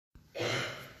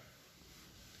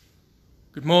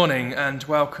Good morning and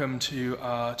welcome to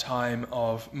our time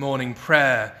of morning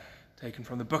prayer, taken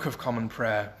from the Book of Common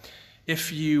Prayer.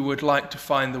 If you would like to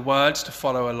find the words to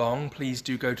follow along, please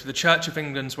do go to the Church of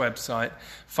England's website,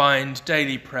 find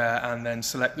Daily Prayer and then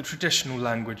select the traditional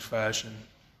language version.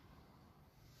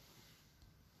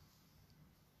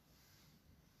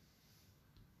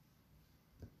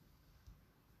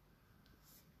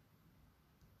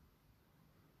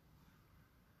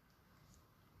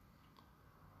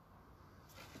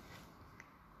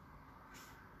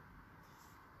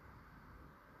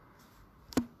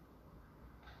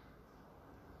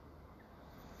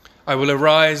 I will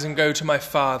arise and go to my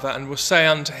father, and will say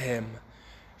unto him,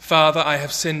 Father, I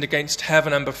have sinned against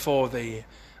heaven and before thee,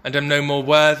 and am no more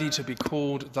worthy to be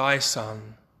called thy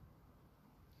son.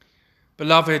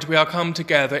 Beloved, we are come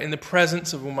together in the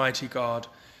presence of Almighty God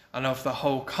and of the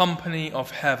whole company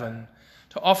of heaven,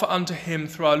 to offer unto him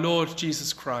through our Lord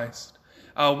Jesus Christ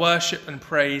our worship and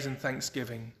praise and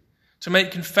thanksgiving, to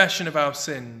make confession of our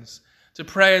sins, to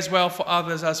pray as well for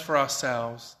others as for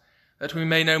ourselves, that we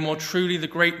may know more truly the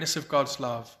greatness of God's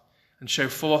love and show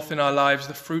forth in our lives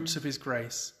the fruits of his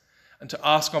grace, and to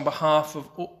ask on behalf of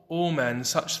all men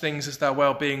such things as their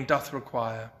well-being doth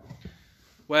require.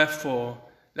 Wherefore,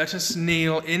 let us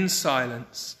kneel in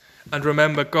silence and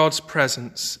remember God's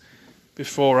presence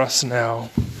before us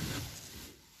now.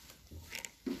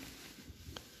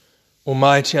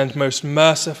 Almighty and most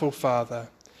merciful Father,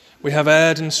 we have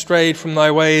erred and strayed from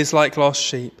thy ways like lost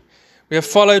sheep. We have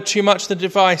followed too much the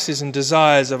devices and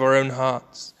desires of our own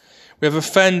hearts. We have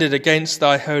offended against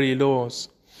thy holy laws.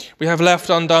 We have left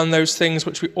undone those things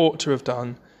which we ought to have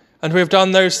done, and we have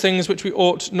done those things which we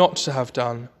ought not to have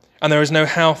done, and there is no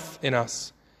health in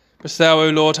us. But thou, O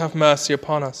Lord, have mercy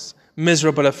upon us,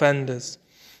 miserable offenders.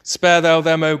 Spare thou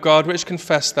them, O God, which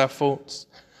confess their faults.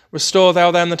 Restore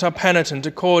thou them that are penitent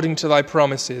according to thy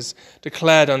promises,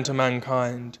 declared unto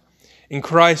mankind. In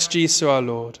Christ Jesus our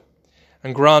Lord.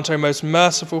 And grant, O most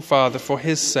merciful Father, for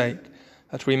his sake,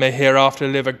 that we may hereafter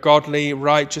live a godly,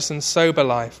 righteous, and sober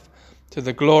life, to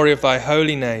the glory of thy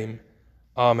holy name.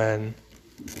 Amen.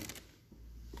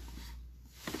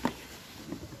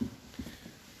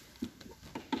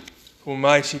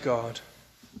 Almighty God,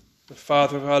 the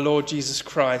Father of our Lord Jesus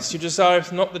Christ, who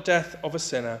desireth not the death of a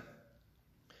sinner,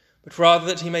 but rather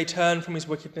that he may turn from his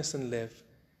wickedness and live,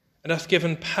 and hath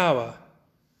given power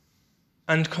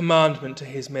and commandment to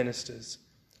his ministers,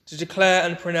 to declare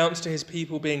and pronounce to his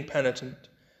people being penitent,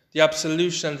 the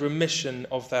absolution and remission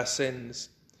of their sins.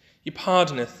 He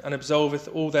pardoneth and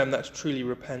absolveth all them that truly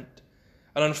repent,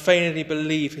 and unfeignedly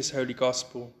believe his holy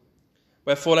gospel.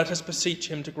 Wherefore let us beseech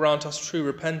him to grant us true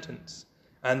repentance,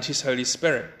 and his Holy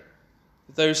Spirit,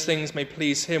 that those things may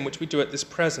please him which we do at this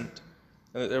present,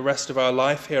 and that the rest of our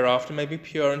life hereafter may be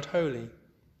pure and holy,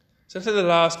 so that at the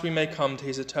last we may come to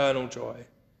his eternal joy.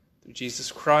 Through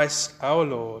Jesus Christ our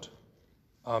Lord.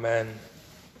 Amen.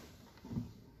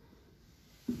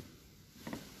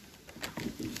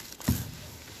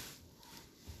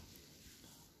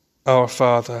 Our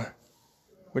Father,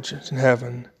 which art in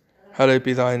heaven, hallowed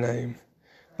be thy name.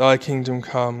 Thy kingdom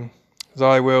come,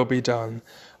 thy will be done,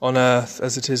 on earth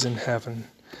as it is in heaven.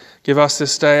 Give us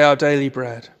this day our daily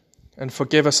bread, and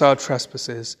forgive us our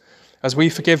trespasses, as we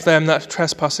forgive them that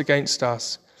trespass against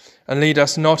us. And lead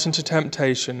us not into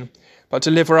temptation, but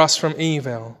deliver us from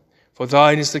evil. For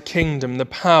thine is the kingdom, the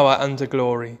power, and the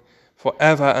glory, for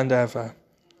ever and ever.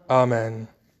 Amen.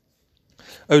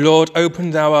 O Lord,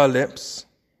 open thou our lips.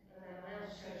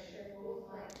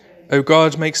 O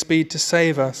God, make speed to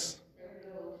save us.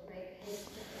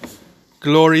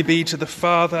 Glory be to the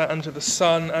Father, and to the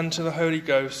Son, and to the Holy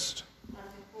Ghost.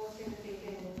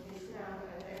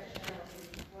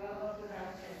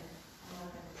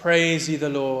 Praise ye the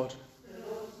Lord.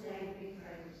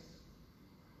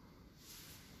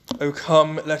 O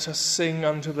come, let us sing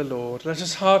unto the Lord. Let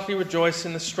us heartily rejoice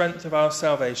in the strength of our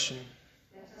salvation.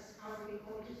 Let us come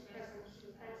before his presence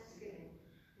with thanksgiving,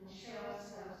 and show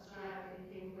ourselves glad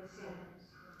in him with singers.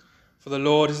 For the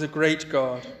Lord is a great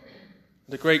God,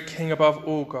 and a great King above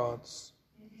all gods.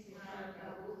 His hand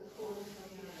all the corners of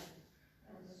the earth,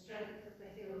 and the strength of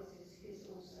the hills is his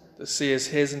also. The sea is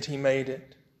his, and he made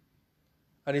it,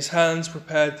 and his hands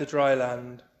prepared the dry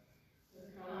land.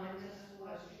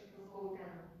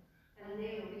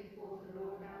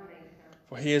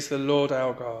 For he is the Lord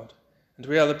our God, and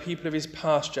we are the people of his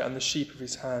pasture and the sheep of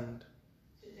his hand.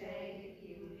 Today, if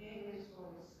you hear his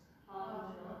voice,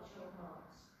 harden not your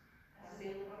hearts, as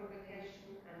in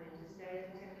provocation and in his day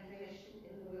of temptation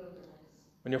in the wilderness.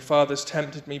 When your fathers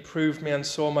tempted me, proved me, and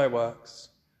saw my works.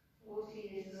 40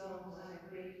 years long was I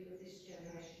grieved with this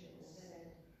generation, and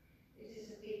said, It is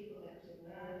a people that do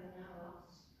learn now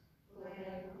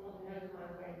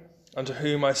unto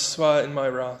whom I swore in my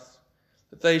wrath,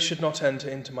 that they should not enter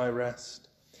into my rest.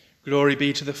 Glory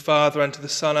be to the Father, and to the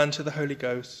Son, and to the Holy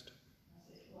Ghost.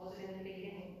 As it was in the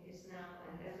beginning, is now,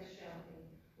 and ever shall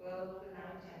be, world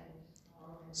without end.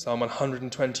 Amen. Psalm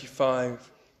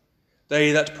 125.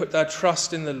 They that put their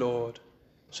trust in the Lord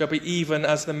shall be even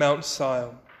as the Mount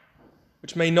Sion,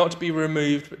 which may not be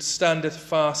removed, but standeth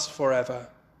fast forever.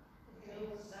 The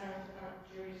hill stand about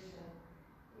Jerusalem,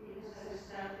 even so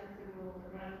standeth the Lord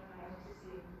around about his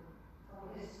people,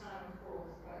 from this time forth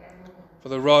forevermore. For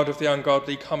the rod of the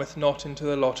ungodly cometh not into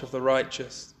the lot of the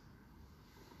righteous.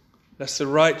 Lest the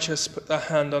righteous put their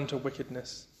hand unto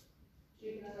wickedness.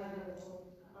 Give them over, Lord,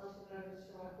 unto those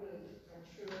who are good and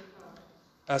true of heart.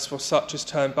 As for such as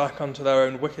turn back unto their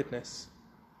own wickedness,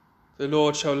 the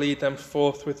Lord shall lead them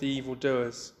forth with the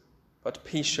evildoers, but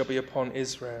peace shall be upon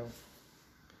Israel.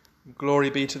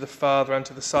 Glory be to the Father, and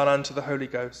to the Son, and to the Holy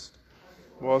Ghost.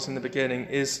 Was in the beginning,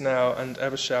 is now, and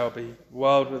ever shall be,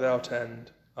 world without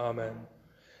end. Amen.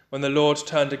 When the Lord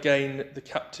turned again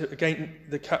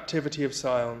the captivity of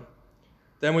Zion,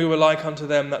 then we were like unto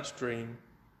them that dream.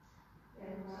 Then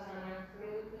was I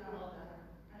filled with ardor,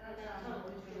 and I tongue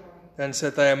with joy. Then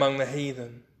said they among the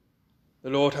heathen, the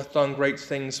Lord hath done great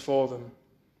things for them.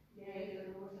 Yea,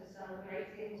 the Lord has done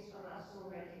great things for us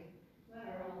already,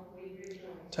 whereof we rejoice.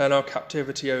 Turn our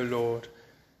captivity, O Lord,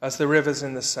 as the rivers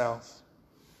in the south.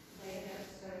 They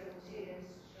that sow in tears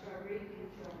shall reap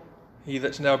in joy. He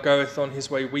that now goeth on his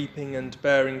way weeping and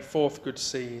bearing forth good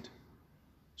seed,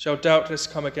 shall doubtless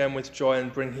come again with joy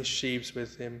and bring his sheaves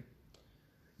with him.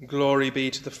 Glory be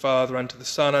to the Father, and to the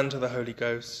Son, and to the Holy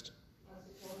Ghost. As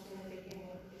it was in the beginning,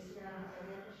 is now, and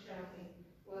ever shall be,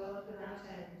 world without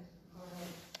end. Amen.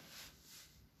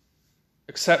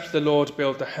 Except the Lord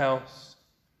build the house,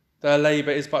 their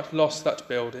labour is but lost that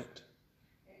build it.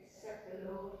 Except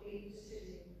the Lord feed the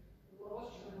city, the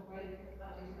watchman waketh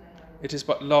but in the hour. It is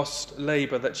but lost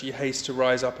labour that ye haste to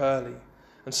rise up early,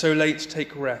 and so late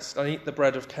take rest, and eat the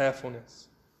bread of carefulness.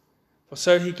 For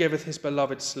so he giveth his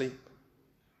beloved sleep.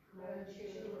 Learn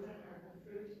children and the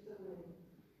fruit of the womb,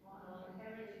 while an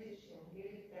heritage shall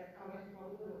give that cometh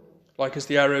from the Lord. Like as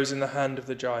the arrows in the hand of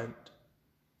the giant,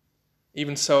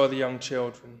 even so are the young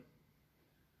children.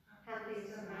 Happy is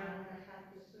the man that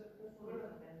hath the full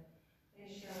of them.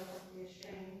 They shall not be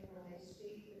ashamed when they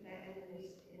speak with their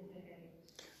enemies in the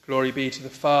gates. Glory be to the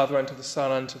Father, and to the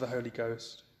Son, and to the Holy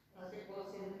Ghost. As it was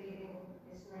in the beginning,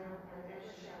 is now, and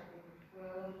ever shall be,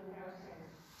 world without end.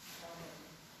 Amen.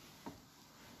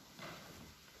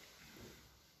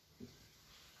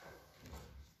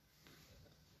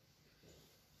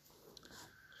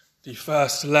 The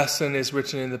first lesson is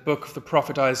written in the book of the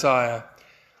prophet Isaiah,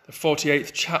 the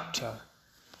 48th chapter,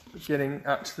 beginning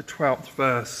at the 12th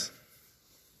verse.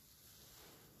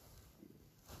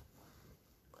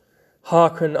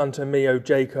 Hearken unto me, O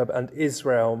Jacob and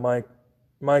Israel,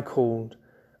 my called.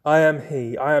 I am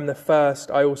he, I am the first,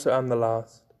 I also am the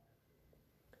last.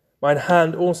 Mine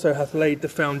hand also hath laid the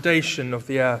foundation of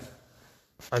the earth,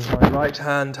 and my right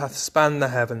hand hath spanned the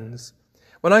heavens.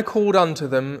 When I called unto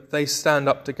them, they stand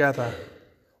up together.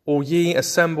 All ye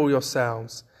assemble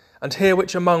yourselves, and hear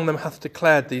which among them hath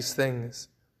declared these things.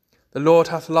 The Lord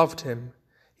hath loved him.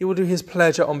 He will do his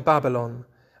pleasure on Babylon,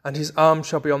 and his arm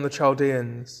shall be on the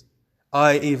Chaldeans.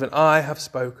 I, even I, have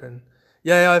spoken.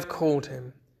 Yea, I have called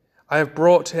him. I have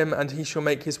brought him, and he shall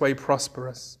make his way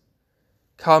prosperous.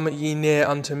 Come ye near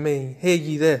unto me, hear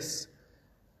ye this.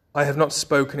 I have not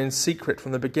spoken in secret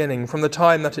from the beginning, from the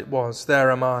time that it was, there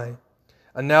am I.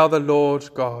 And now the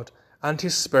Lord God and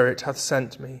his Spirit hath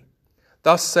sent me.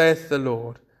 Thus saith the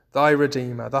Lord, thy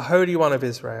Redeemer, the Holy One of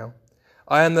Israel.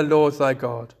 I am the Lord thy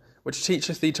God, which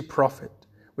teacheth thee to profit,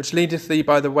 which leadeth thee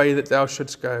by the way that thou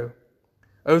shouldst go.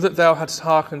 O that thou hadst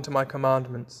hearkened to my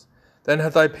commandments, then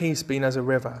had thy peace been as a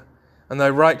river, and thy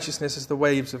righteousness as the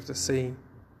waves of the sea.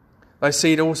 Thy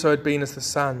seed also had been as the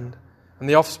sand, and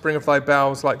the offspring of thy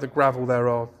bowels like the gravel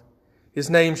thereof. His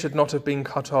name should not have been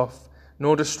cut off,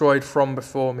 nor destroyed from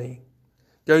before me.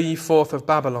 Go ye forth of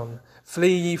Babylon,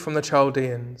 flee ye from the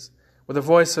Chaldeans. With a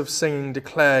voice of singing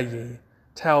declare ye,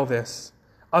 tell this,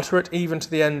 utter it even to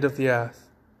the end of the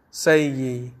earth. Say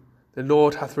ye, the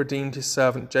Lord hath redeemed his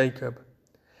servant Jacob.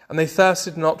 And they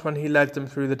thirsted not when he led them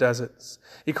through the deserts.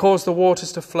 He caused the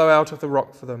waters to flow out of the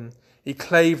rock for them. He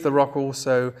clave the rock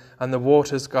also, and the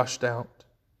waters gushed out.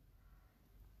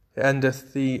 Here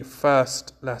endeth the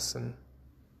first lesson.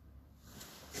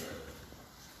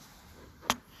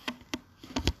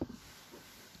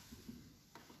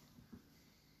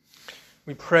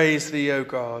 We praise thee, O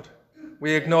God.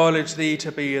 We acknowledge thee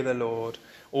to be the Lord.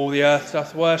 All the earth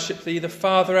doth worship thee, the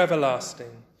Father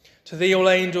everlasting. To thee all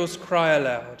angels cry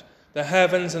aloud. the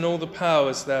heavens and all the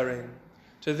powers therein.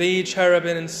 To thee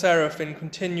cherubim and seraphim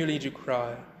continually do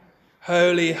cry,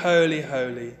 Holy, holy,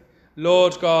 holy,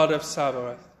 Lord God of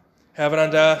Sabaoth. Heaven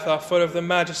and earth are full of the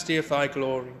majesty of thy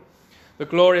glory. The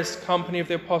glorious company of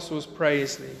the apostles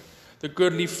praise thee. The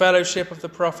goodly fellowship of the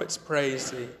prophets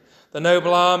praise thee. The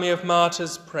noble army of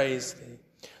martyrs praise thee.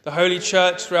 The holy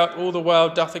church throughout all the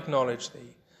world doth acknowledge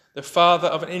thee, the Father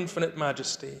of an infinite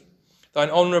majesty, thine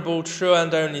honourable, true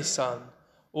and only Son,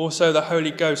 also the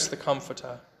Holy Ghost, the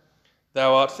Comforter.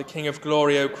 Thou art the King of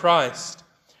glory, O Christ.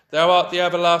 Thou art the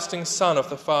everlasting Son of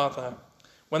the Father.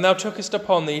 When thou tookest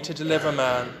upon thee to deliver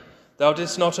man, thou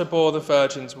didst not abhor the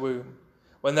Virgin's womb.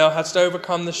 When thou hadst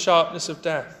overcome the sharpness of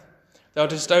death, thou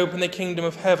didst open the kingdom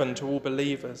of heaven to all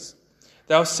believers.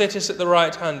 Thou sittest at the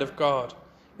right hand of God,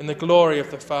 in the glory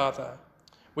of the Father.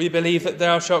 We believe that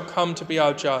thou shalt come to be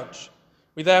our judge.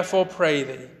 We therefore pray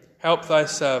thee, help thy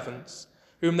servants,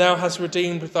 whom thou hast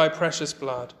redeemed with thy precious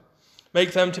blood.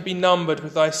 Make them to be numbered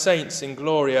with thy saints in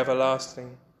glory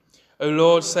everlasting. O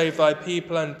Lord, save thy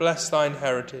people and bless thine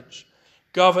heritage.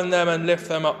 Govern them and lift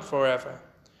them up forever.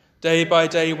 Day by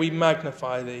day we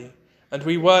magnify thee, and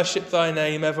we worship thy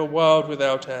name ever world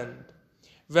without end.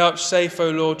 Vouchsafe, O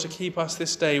Lord, to keep us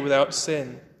this day without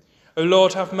sin. O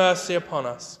Lord, have mercy upon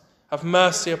us. Have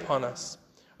mercy upon us.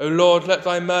 O Lord, let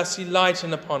thy mercy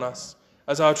lighten upon us,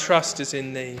 as our trust is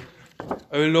in thee.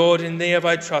 O Lord, in thee have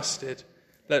I trusted.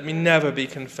 Let me never be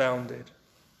confounded.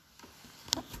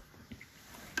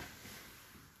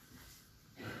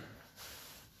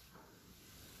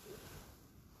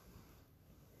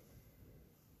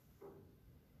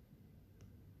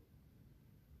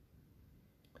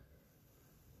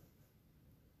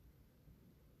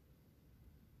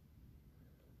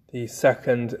 The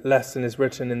second lesson is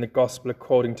written in the Gospel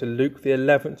according to Luke, the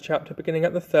 11th chapter, beginning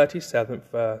at the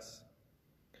 37th verse.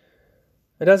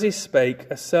 And as he spake,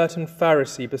 a certain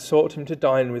Pharisee besought him to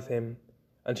dine with him,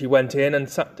 and he went in and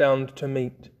sat down to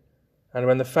meat. And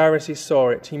when the Pharisee saw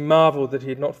it, he marvelled that he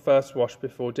had not first washed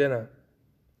before dinner.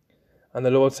 And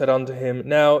the Lord said unto him,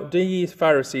 Now do ye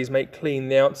Pharisees make clean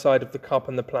the outside of the cup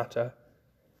and the platter,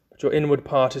 but your inward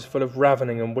part is full of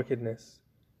ravening and wickedness.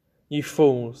 Ye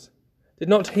fools! Did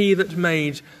not he that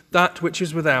made that which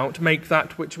is without make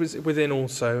that which was within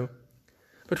also?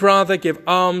 But rather give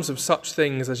alms of such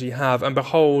things as ye have, and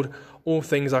behold, all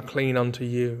things are clean unto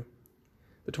you.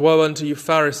 But woe unto you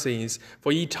Pharisees,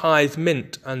 for ye tithe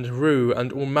mint and rue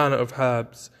and all manner of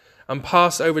herbs, and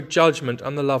pass over judgment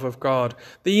and the love of God.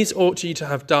 These ought ye to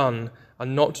have done,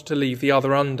 and not to leave the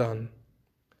other undone.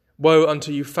 Woe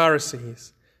unto you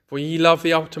Pharisees, for ye love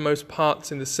the uttermost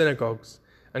parts in the synagogues,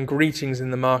 and greetings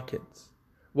in the markets.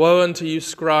 Woe unto you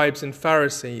scribes and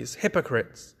Pharisees,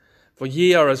 hypocrites! For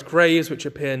ye are as graves which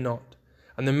appear not,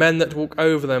 and the men that walk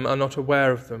over them are not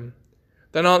aware of them.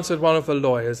 Then answered one of the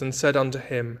lawyers, and said unto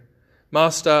him,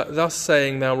 Master, thus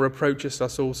saying thou reproachest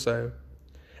us also.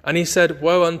 And he said,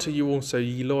 Woe unto you also,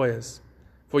 ye lawyers!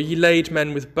 For ye lade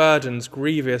men with burdens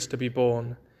grievous to be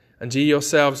borne, and ye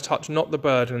yourselves touch not the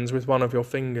burdens with one of your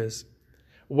fingers.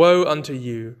 Woe unto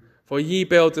you! For ye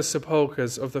build the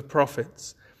sepulchres of the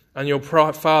prophets, and your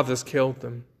fathers killed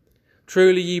them.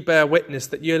 Truly ye bear witness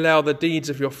that ye allow the deeds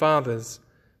of your fathers,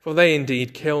 for they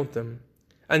indeed killed them,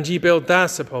 and ye build their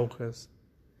sepulchres.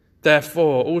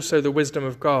 Therefore also the wisdom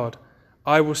of God,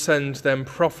 I will send them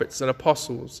prophets and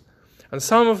apostles, and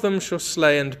some of them shall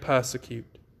slay and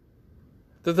persecute.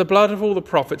 That the blood of all the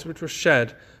prophets which was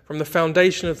shed from the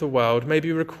foundation of the world may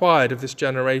be required of this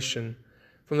generation,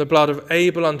 from the blood of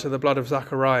Abel unto the blood of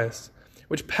Zacharias,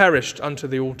 which perished unto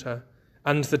the altar,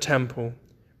 and the temple.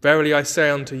 Verily I say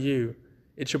unto you,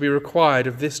 it shall be required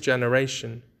of this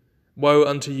generation. Woe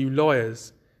unto you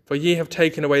lawyers, for ye have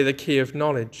taken away the key of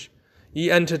knowledge. Ye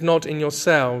entered not in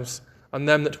yourselves, and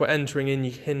them that were entering in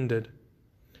ye hindered.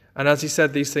 And as he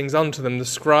said these things unto them, the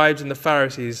scribes and the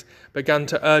Pharisees began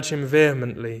to urge him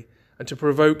vehemently, and to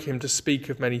provoke him to speak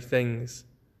of many things,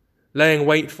 laying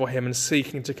wait for him and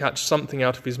seeking to catch something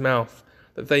out of his mouth,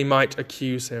 that they might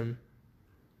accuse him.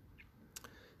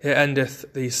 Here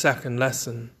endeth the second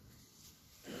lesson.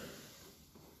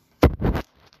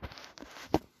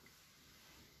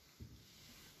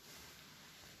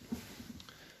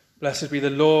 Blessed be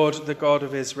the Lord, the God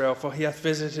of Israel, for he hath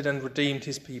visited and redeemed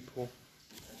his people.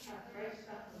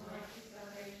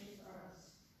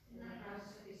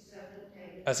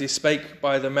 As he spake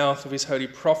by the mouth of his holy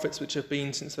prophets, which have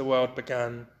been since the world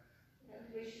began.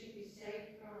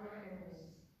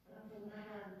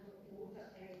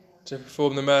 To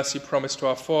perform the mercy promised to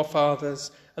our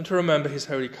forefathers, and to remember his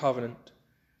holy covenant.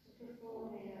 To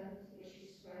perform the oath which he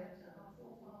sware to our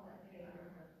forefather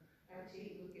Abraham, that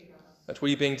he would give us that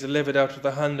we, being delivered out of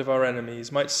the hand of our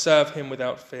enemies, might serve him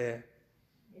without fear.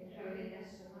 In holiness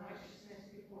and righteousness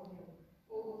before him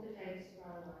all the days of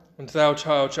our life. And thou,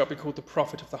 child, shalt be called the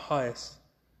prophet of the highest,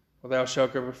 for thou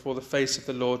shalt go before the face of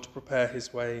the Lord to prepare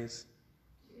his ways.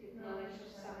 To give knowledge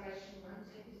of salvation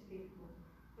unto his people,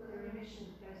 for the remission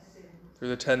of their sins. Through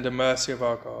the tender mercy of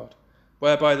our God,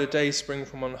 whereby the day spring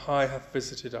from on high hath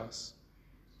visited us.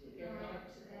 To give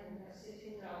light to them that sit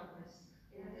in darkness,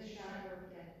 in the shadow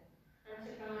of death, and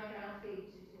to guide our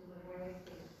feet into the way of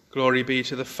peace. Glory be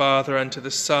to the Father, and to the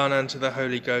Son, and to the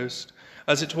Holy Ghost,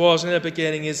 as it was in the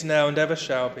beginning, is now, and ever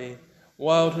shall be,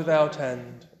 world without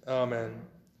end. Amen.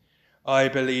 I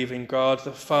believe in God,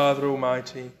 the Father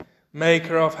Almighty,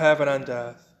 maker of heaven and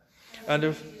earth, and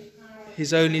of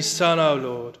his only Son, our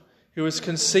Lord, who was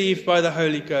conceived by the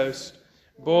Holy Ghost,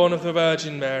 born of the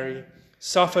Virgin Mary,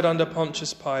 suffered under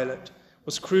Pontius Pilate,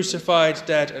 was crucified,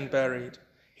 dead, and buried.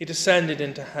 He descended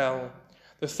into hell.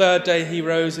 The third day he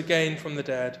rose again from the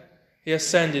dead. He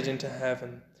ascended into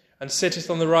heaven, and sitteth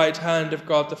on the right hand of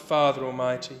God the Father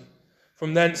Almighty.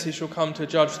 From thence he shall come to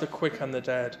judge the quick and the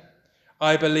dead.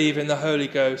 I believe in the Holy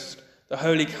Ghost, the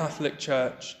Holy Catholic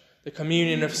Church, the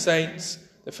communion of saints,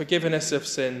 the forgiveness of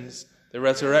sins, the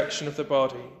resurrection of the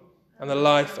body, and the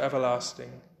life everlasting.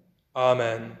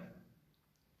 Amen.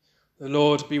 The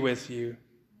Lord be with you.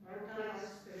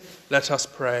 Let us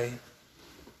pray.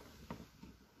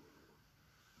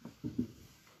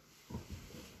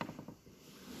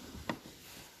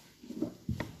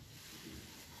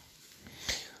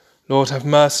 Lord, have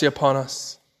mercy upon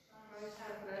us.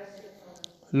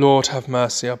 Lord, have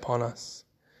mercy upon us.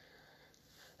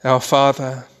 Our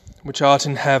Father, which art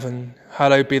in heaven,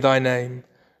 hallowed be thy name.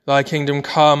 Thy kingdom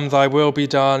come, thy will be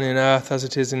done in earth as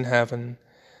it is in heaven.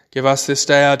 Give us this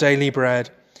day our daily bread,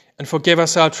 and forgive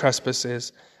us our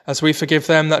trespasses, as we forgive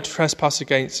them that trespass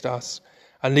against us.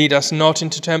 And lead us not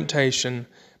into temptation,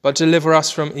 but deliver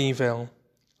us from evil.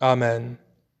 Amen.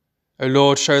 O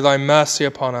Lord, show thy mercy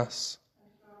upon us.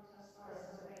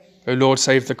 O Lord,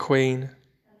 save the Queen.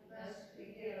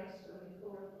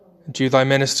 Endue thy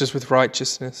ministers with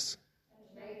righteousness.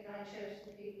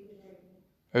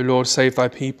 O Lord, save thy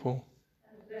people.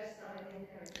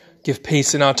 Give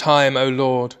peace in our time, O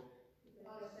Lord.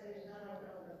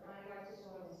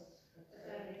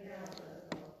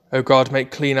 O God,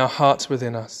 make clean our hearts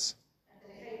within us.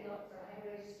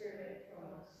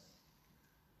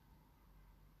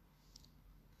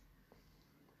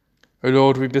 O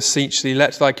Lord, we beseech thee,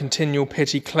 let thy continual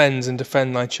pity cleanse and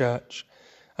defend thy church.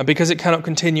 And because it cannot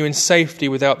continue in safety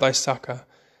without thy succour,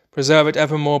 preserve it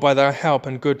evermore by thy help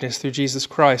and goodness through Jesus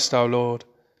Christ our Lord.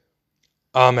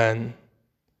 Amen.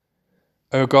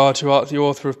 O God, who art the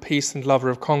author of peace and lover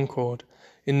of concord,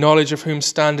 in knowledge of whom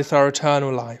standeth our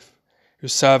eternal life,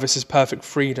 whose service is perfect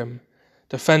freedom,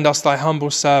 defend us thy humble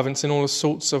servants in all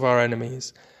assaults of our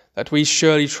enemies, that we,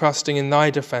 surely trusting in thy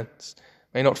defence,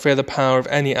 may not fear the power of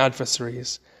any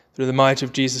adversaries, through the might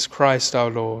of Jesus Christ our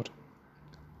Lord.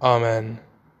 Amen.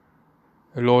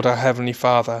 O Lord, our heavenly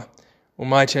Father,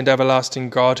 almighty and everlasting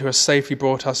God, who has safely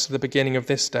brought us to the beginning of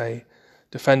this day,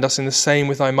 defend us in the same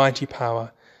with thy mighty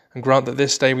power, and grant that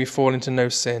this day we fall into no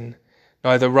sin,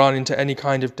 neither run into any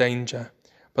kind of danger,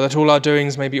 but that all our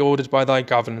doings may be ordered by thy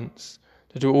governance,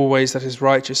 to do always that is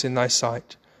righteous in thy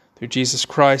sight, through Jesus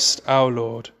Christ our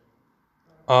Lord.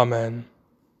 Amen.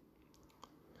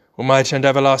 Almighty and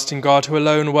everlasting God, who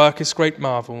alone workest great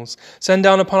marvels, send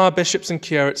down upon our bishops and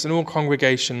curates and all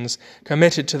congregations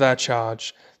committed to their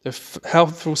charge the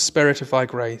healthful spirit of thy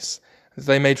grace, that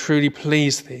they may truly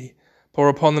please thee. Pour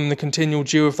upon them the continual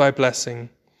dew of thy blessing.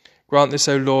 Grant this,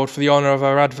 O Lord, for the honour of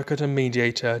our advocate and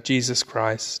mediator, Jesus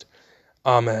Christ.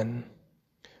 Amen.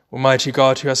 Almighty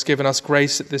God, who hast given us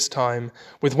grace at this time,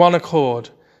 with one accord,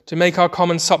 to make our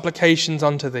common supplications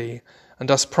unto thee, and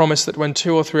dost promise that when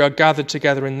 2 or 3 are gathered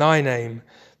together in thy name,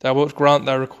 thou wilt grant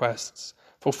their requests.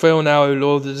 Fulfil now, O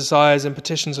Lord, the desires and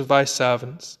petitions of thy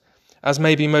servants, as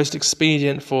may be most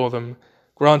expedient for them,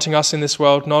 granting us in this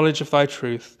world knowledge of thy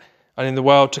truth, and in the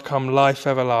world to come life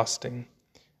everlasting.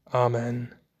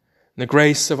 Amen. And the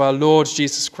grace of our Lord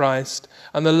Jesus Christ,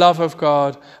 and the love of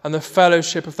God, and the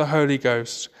fellowship of the Holy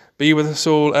Ghost, be with us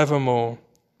all evermore.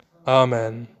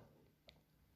 Amen.